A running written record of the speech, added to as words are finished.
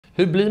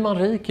Hur blir man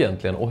rik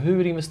egentligen och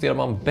hur investerar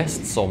man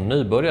bäst som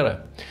nybörjare?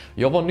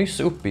 Jag var nyss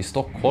uppe i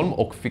Stockholm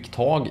och fick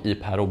tag i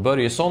H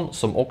Börjesson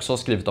som också har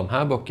skrivit de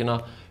här böckerna.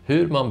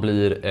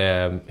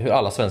 Hur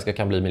alla svenskar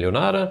kan bli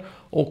miljonärer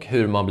och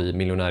hur man blir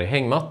miljonär i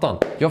hängmattan.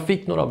 Jag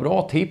fick några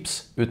bra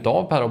tips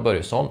utav H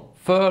Börjesson.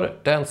 För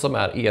den som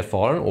är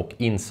erfaren och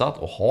insatt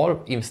och har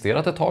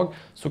investerat ett tag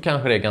så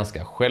kanske det är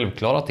ganska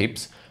självklara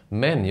tips.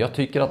 Men jag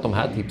tycker att de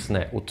här tipsen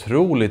är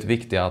otroligt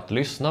viktiga att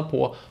lyssna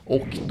på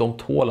och de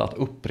tål att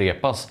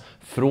upprepas.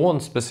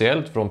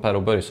 Speciellt från H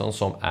Börjesson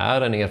som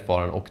är en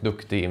erfaren och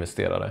duktig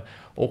investerare.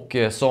 Och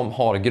som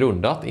har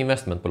grundat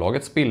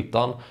investmentbolaget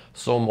Spiltan,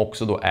 som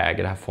också då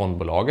äger det här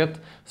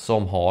fondbolaget.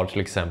 Som har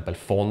till exempel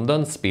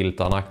fonden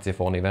Spiltan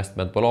aktiefond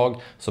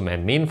investmentbolag som är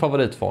min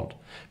favoritfond.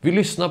 Vi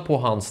lyssnar på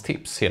hans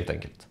tips helt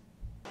enkelt.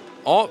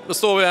 Ja, då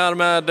står vi här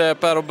med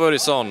H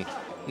Börjesson.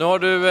 Nu har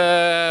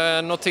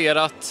du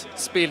noterat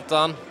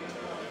Spiltan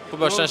på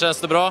börsen,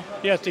 känns det bra?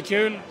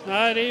 Jättekul.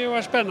 Nej, det har ju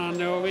varit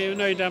spännande och vi är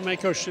nöjda med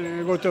kursen. Det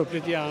har gått upp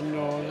lite grann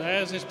och det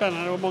är så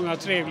spännande och många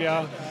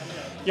trevliga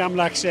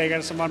gamla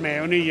aktieägare som var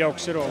med och nya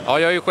också då. Ja,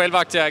 jag är ju själv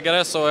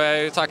aktieägare så jag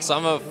är ju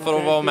tacksam för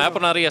att vara med på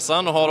den här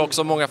resan och har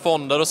också många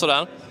fonder och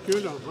sådär.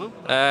 Kul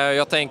då.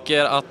 Jag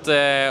tänker att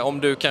om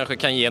du kanske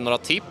kan ge några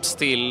tips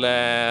till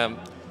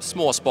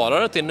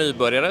småsparare, till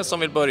nybörjare som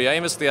vill börja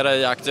investera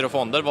i aktier och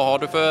fonder. Vad har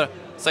du för,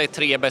 säg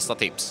 3 bästa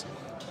tips?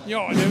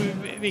 Ja,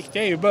 det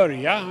viktiga är ju att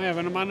börja,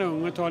 även om man är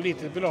ung och tar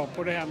lite belopp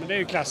på det här. Men det är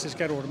ju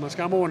klassiska råd. Man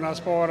ska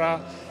månadsspara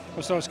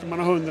och så ska man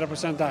ha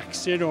 100%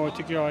 aktier då,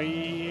 tycker jag,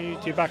 i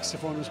typ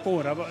aktiefonden.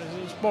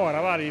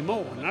 Spara varje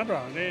månad då.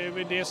 Det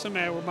är det som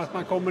är att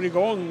man kommer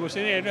igång. Och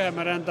sen är det här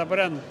med ränta på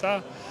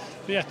ränta.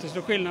 Det är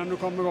jättestor skillnad när du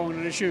kommer igång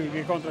när du är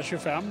 20 kontra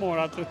 25 år.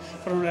 Att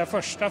för de där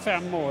första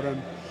 5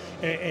 åren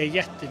är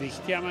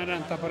jätteviktiga med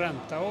ränta på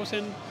ränta. Och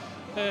sen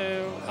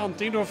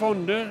antingen då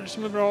fonder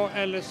som är bra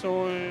eller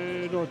så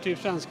då typ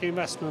svenska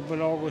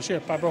investmentbolag och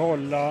köpa,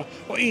 behålla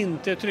och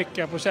inte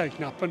trycka på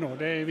säljknappen då.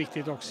 Det är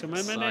viktigt också.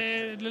 Men det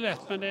är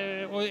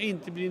lätt och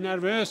inte bli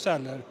nervös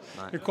heller.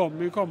 Nej. Det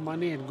kommer ju komma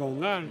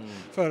nedgångar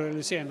förr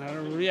eller senare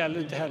och det gäller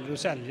inte heller att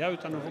sälja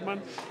utan då får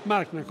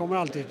marknaden kommer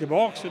alltid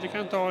tillbaka. Så det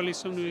kan ta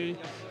liksom nu i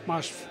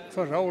mars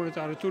förra året,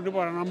 det tog det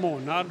bara några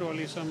månader och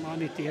liksom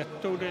 91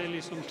 tog det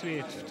liksom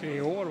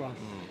 3 år va.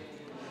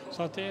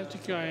 Så att det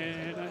tycker jag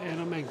är en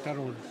av de enkla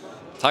råd.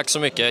 Tack så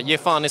mycket. Ge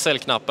fan i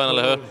säljknappen,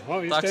 eller hur?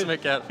 Ja, tack så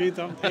mycket. Fint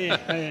då.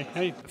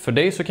 Hej. För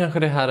dig så kanske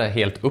det här är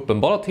helt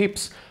uppenbara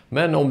tips.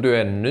 Men om du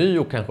är ny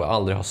och kanske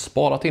aldrig har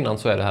sparat innan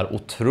så är det här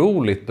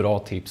otroligt bra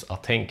tips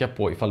att tänka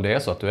på ifall det är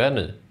så att du är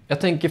ny.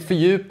 Jag tänker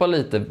fördjupa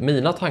lite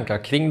mina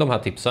tankar kring de här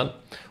tipsen.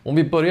 Om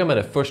vi börjar med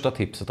det första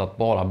tipset att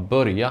bara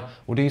börja.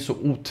 Och det är så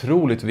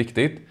otroligt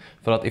viktigt.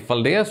 För att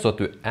ifall det är så att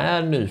du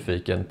är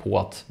nyfiken på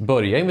att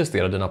börja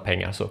investera dina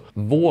pengar så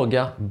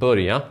våga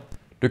börja.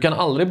 Du kan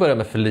aldrig börja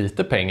med för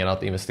lite pengar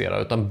att investera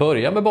utan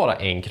börja med bara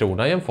 1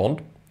 krona i en fond.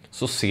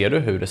 Så ser du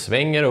hur det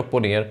svänger upp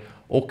och ner.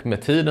 Och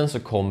med tiden så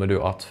kommer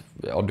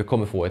du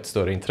kommer få ett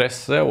större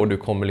intresse och du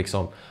kommer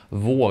liksom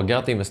våga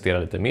att investera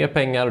lite mer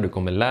pengar och du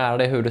kommer lära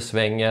dig hur det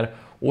svänger.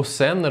 Och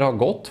sen när det har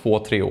gått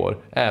 2-3 år,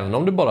 även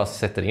om du bara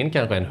sätter in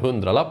kanske en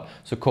 100-lapp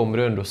så kommer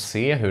du ändå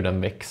se hur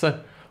den växer.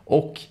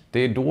 Och det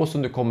är då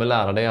som du kommer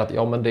lära dig att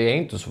ja, men det är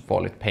inte så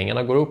farligt.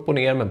 Pengarna går upp och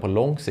ner men på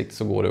lång sikt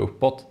så går det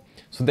uppåt.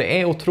 Så det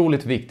är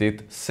otroligt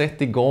viktigt,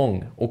 sätt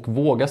igång och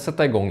våga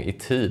sätta igång i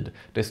tid.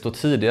 Desto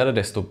tidigare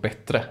desto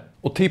bättre.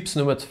 Och tips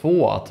nummer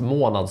 2 att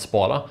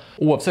månadsspara.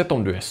 Oavsett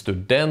om du är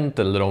student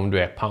eller om du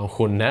är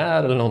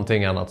pensionär eller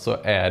någonting annat så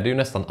är det ju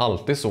nästan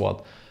alltid så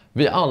att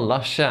vi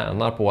alla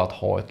tjänar på att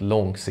ha ett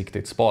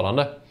långsiktigt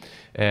sparande.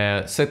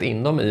 Sätt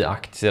in dem i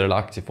aktier eller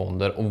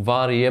aktiefonder och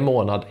varje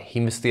månad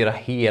investera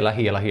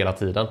hela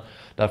tiden.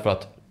 Därför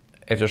att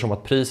eftersom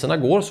att priserna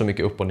går så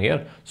mycket upp och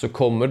ner så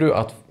kommer du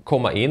att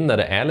komma in när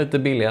det är lite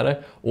billigare.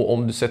 Och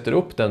om du sätter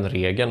upp den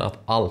regeln att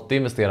alltid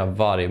investera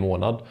varje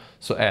månad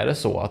så är det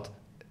så att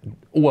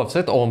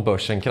oavsett om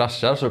börsen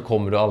kraschar så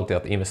kommer du alltid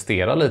att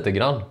investera lite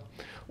grann.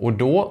 Och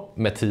då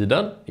med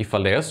tiden,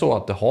 ifall det är så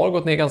att det har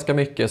gått ner ganska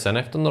mycket sen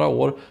efter några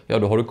år, ja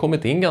då har du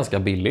kommit in ganska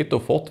billigt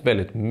och fått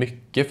väldigt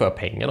mycket för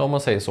pengarna om man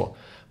säger så.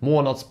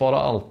 Månadsspara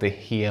alltid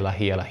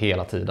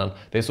hela tiden.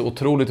 Det är så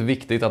otroligt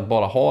viktigt att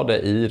bara ha det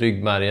i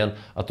ryggmärgen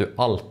att du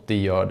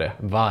alltid gör det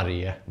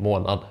varje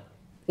månad.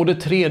 Och det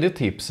tredje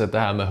tipset, det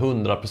här med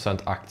 100%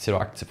 aktier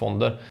och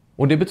aktiefonder.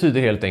 Och det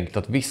betyder helt enkelt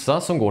att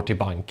vissa som går till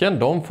banken,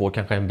 de får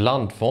kanske en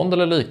blandfond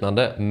eller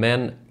liknande,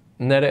 men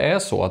när det är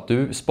så att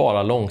du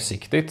sparar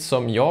långsiktigt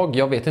som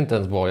jag vet inte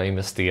ens vad jag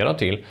investerar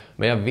till,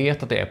 men jag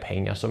vet att det är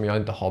pengar som jag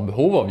inte har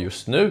behov av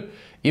just nu.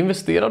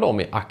 Investera dem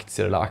i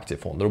aktier eller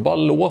aktiefonder och bara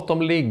låt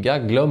dem ligga,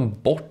 glöm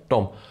bort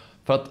dem.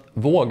 För att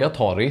våga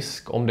ta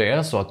risk, om det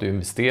är så att du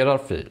investerar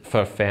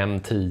för 5,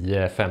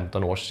 10,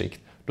 15 års sikt,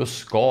 då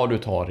ska du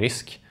ta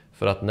risk.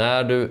 För att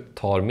när du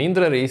tar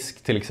mindre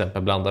risk, till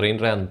exempel blandar in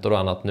räntor och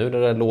annat, nu när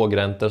det är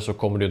lågräntor så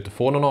kommer du inte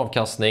få någon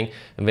avkastning.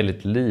 En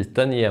väldigt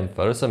liten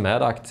jämförelse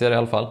med aktier i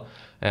alla fall.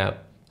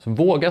 Så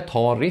våga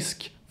ta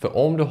risk, för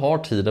om du har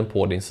tiden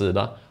på din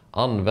sida,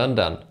 använd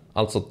den.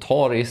 Alltså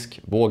ta risk,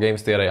 våga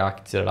investera i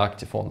aktier eller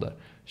aktiefonder.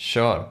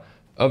 Kör!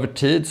 Över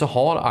tid så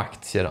har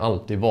aktier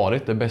alltid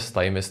varit det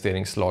bästa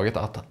investeringsslaget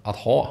att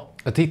ha.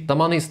 Tittar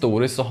man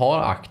historiskt så har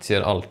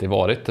aktier alltid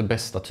varit den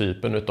bästa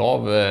typen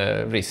utav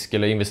risk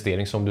eller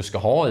investering som du ska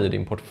ha i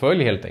din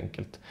portfölj helt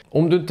enkelt.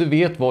 Om du inte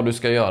vet vad du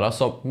ska göra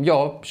så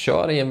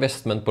kör i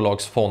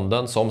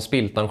investmentbolagsfonden som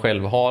Spiltan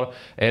själv har,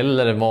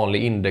 eller en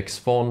vanlig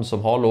indexfond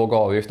som har låg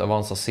avgift,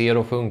 Avanza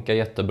Zero funkar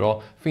jättebra.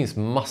 Det finns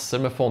massor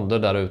med fonder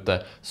där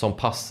ute som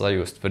passar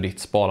just för ditt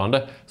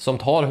sparande, som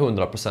tar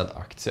 100%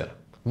 aktier.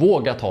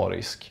 Våga ta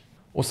risk.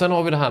 Och sen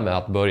har vi det här med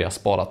att börja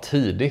spara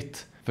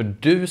tidigt. För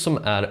du som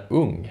är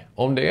ung,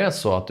 om det är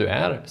så att du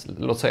är,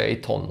 låt säga i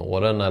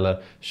tonåren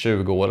eller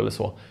 20 år eller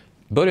så,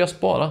 börja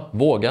spara,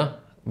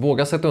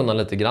 våga sätta undan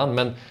lite grann.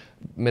 Men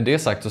med det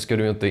sagt så ska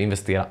du inte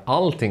investera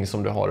allting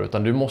som du har,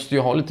 utan du måste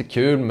ju ha lite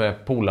kul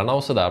med polarna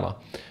och sådär va.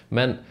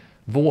 Men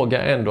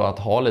våga ändå att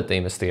ha lite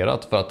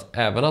investerat, för att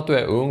även att du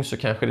är ung så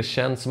kanske det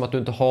känns som att du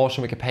inte har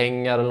så mycket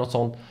pengar eller något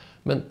sånt.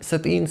 Men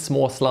sätt in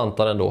små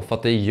slantar ändå, för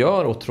att det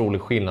gör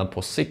otrolig skillnad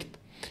på sikt.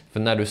 För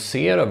när du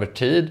ser över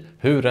tid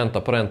hur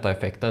ränta på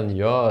ränta-effekten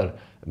gör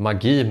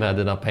magi med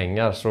dina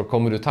pengar, så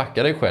kommer du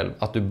tacka dig själv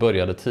att du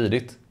började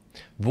tidigt.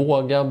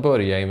 Våga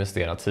börja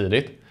investera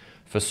tidigt.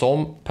 För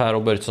som H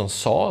Börjesson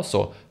sa,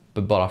 så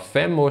på bara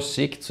 5 års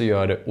sikt så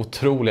gör det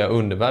otroliga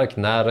underverk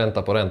när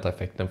ränta på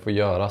ränta-effekten får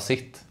göra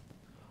sitt.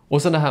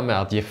 Och sen det här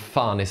med att ge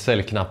fan i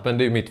säljknappen,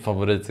 det är mitt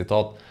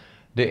favoritcitat.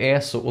 Det är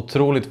så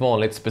otroligt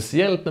vanligt,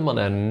 speciellt när man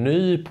är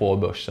ny på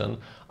börsen,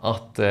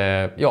 att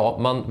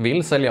man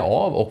vill sälja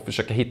av och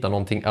försöka hitta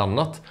någonting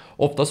annat.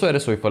 Ofta så är det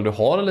så, ifall du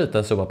har en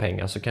liten summa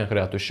pengar så kanske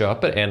det är att du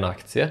köper en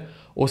aktie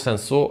och sen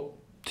så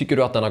tycker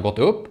du att den har gått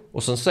upp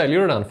och sen säljer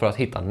du den för att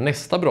hitta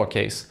nästa bra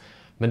case.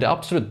 Men det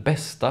absolut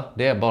bästa,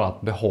 det är bara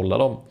att behålla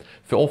dem.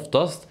 För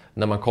oftast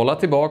när man kollar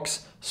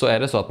tillbaks så är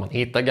det så att man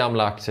hittar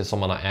gamla aktier som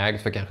man har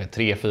ägt för kanske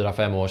 3, 4,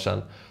 5 år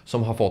sedan,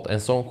 som har fått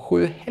en sån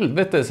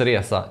 7-helvetes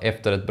resa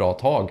efter ett bra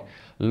tag.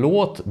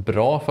 Låt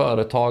bra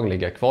företag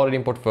ligga kvar i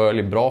din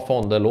portfölj, bra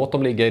fonder, låt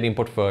dem ligga i din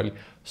portfölj.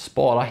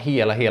 Spara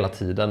hela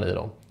tiden i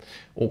dem.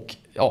 Och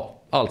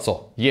alltså,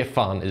 ge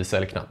fan i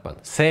säljknappen.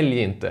 Sälj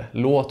inte,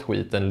 låt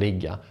skiten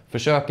ligga.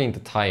 Försök inte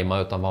tajma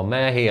utan var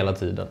med hela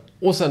tiden.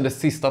 Och sen det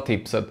sista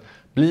tipset,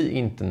 bli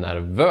inte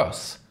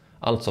nervös.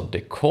 Alltså, det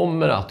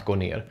kommer att gå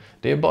ner.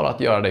 Det är bara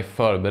att göra dig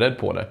förberedd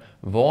på det.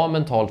 Var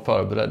mentalt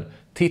förberedd.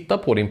 Titta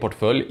på din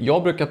portfölj.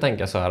 Jag brukar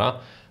tänka så här.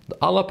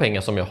 Alla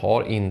pengar som jag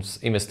har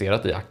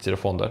investerat i aktier och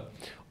fonder.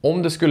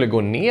 Om det skulle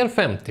gå ner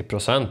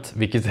 50%,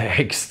 vilket är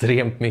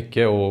extremt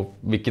mycket och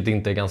vilket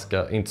inte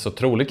är inte så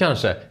troligt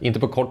kanske, inte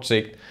på kort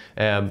sikt.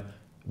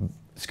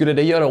 Skulle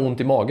det göra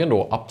ont i magen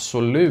då?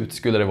 Absolut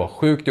skulle det vara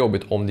sjukt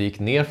jobbigt om det gick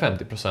ner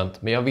 50%.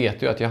 Men jag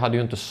vet ju att jag hade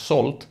ju inte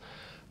sålt.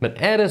 Men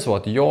är det så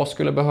att jag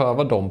skulle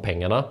behöva de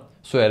pengarna,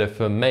 så är det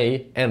för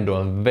mig ändå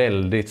en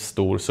väldigt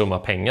stor summa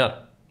pengar.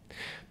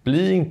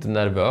 Bli inte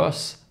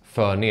nervös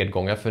för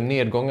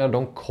nedgångar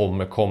de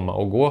kommer komma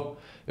och gå.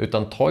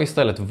 Utan ta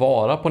istället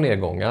vara på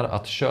nedgångar,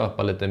 att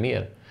köpa lite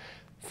mer.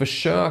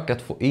 Försök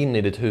att få in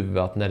i ditt huvud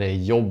att när det är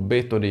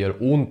jobbigt och det gör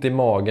ont i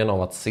magen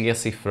av att se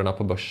siffrorna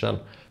på börsen,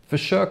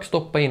 försök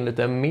stoppa in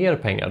lite mer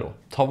pengar då.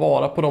 Ta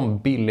vara på de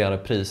billigare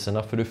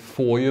priserna, för du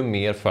får ju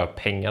mer för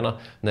pengarna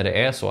när det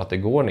är så att det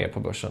går ner på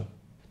börsen.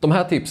 De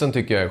här tipsen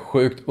tycker jag är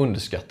sjukt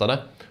underskattade.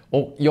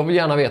 Och jag vill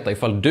gärna veta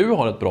ifall du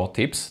har ett bra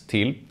tips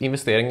till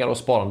investeringar och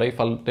sparande,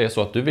 ifall det är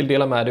så att du vill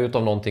dela med dig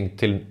av någonting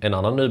till en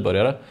annan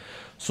nybörjare.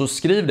 Så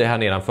skriv det här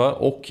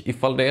nedanför, och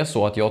ifall det är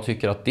så att jag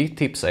tycker att ditt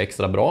tips är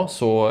extra bra,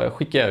 så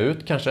skickar jag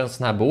ut kanske en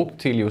sån här bok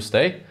till just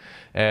dig.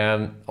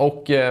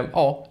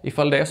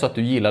 Ifall det är så att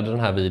du gillade den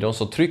här videon,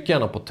 så tryck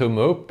gärna på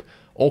tumme upp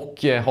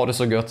och ha det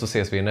så gött, så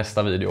ses vi i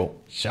nästa video.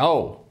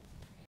 Ciao!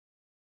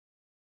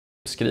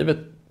 Skriv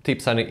ett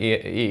tips här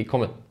i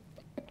kommentaren.